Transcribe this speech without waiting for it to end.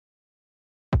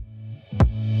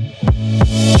Hello,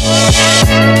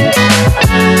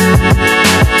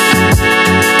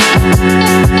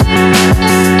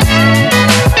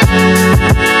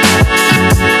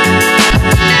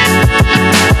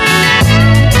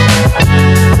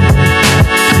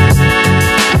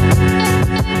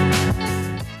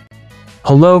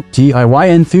 DIY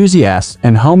enthusiasts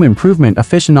and home improvement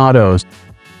aficionados.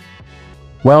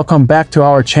 Welcome back to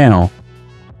our channel.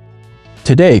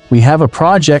 Today, we have a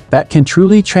project that can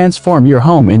truly transform your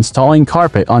home: installing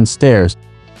carpet on stairs.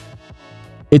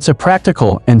 It's a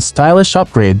practical and stylish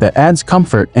upgrade that adds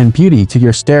comfort and beauty to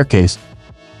your staircase.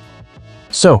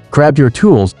 So, grab your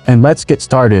tools and let's get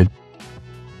started.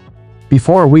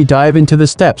 Before we dive into the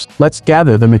steps, let's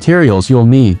gather the materials you'll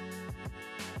need.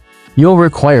 You'll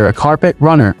require a carpet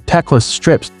runner, tackless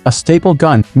strips, a staple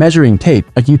gun, measuring tape,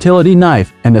 a utility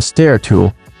knife, and a stair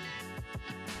tool.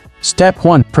 Step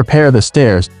 1. Prepare the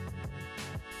stairs.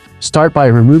 Start by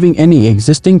removing any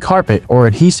existing carpet or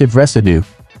adhesive residue.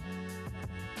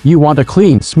 You want a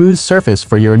clean, smooth surface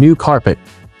for your new carpet.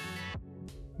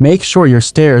 Make sure your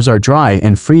stairs are dry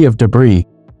and free of debris.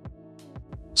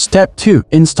 Step 2.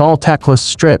 Install tackless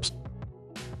strips.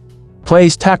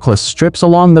 Place tackless strips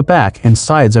along the back and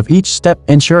sides of each step,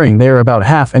 ensuring they are about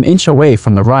 ½ an inch away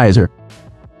from the riser.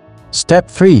 Step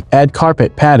 3. Add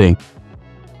carpet padding.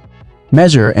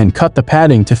 Measure and cut the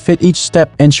padding to fit each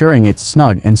step, ensuring it's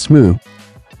snug and smooth.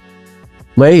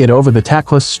 Lay it over the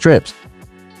tackless strips.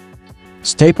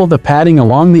 Staple the padding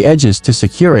along the edges to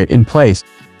secure it in place.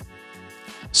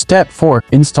 Step 4.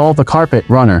 Install the carpet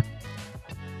runner.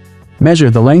 Measure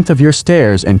the length of your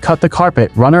stairs and cut the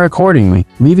carpet runner accordingly,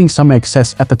 leaving some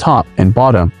excess at the top and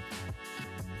bottom.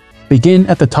 Begin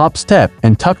at the top step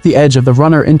and tuck the edge of the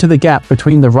runner into the gap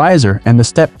between the riser and the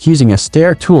step, using a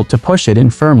stair tool to push it in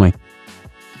firmly.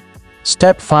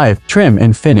 Step 5. Trim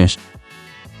and finish.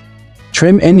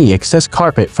 Trim any excess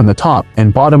carpet from the top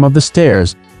and bottom of the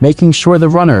stairs, making sure the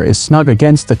runner is snug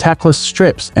against the tackless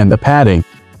strips and the padding.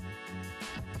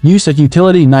 Use a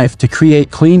utility knife to create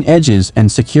clean edges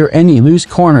and secure any loose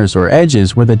corners or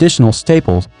edges with additional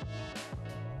staples.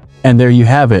 And there you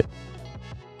have it.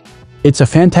 It's a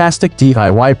fantastic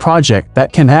DIY project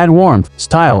that can add warmth,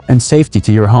 style, and safety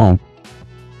to your home.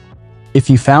 If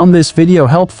you found this video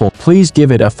helpful, please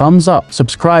give it a thumbs up,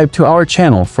 subscribe to our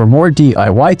channel for more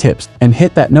DIY tips, and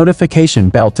hit that notification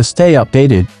bell to stay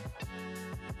updated.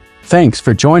 Thanks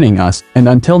for joining us, and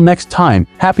until next time,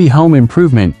 happy home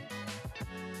improvement.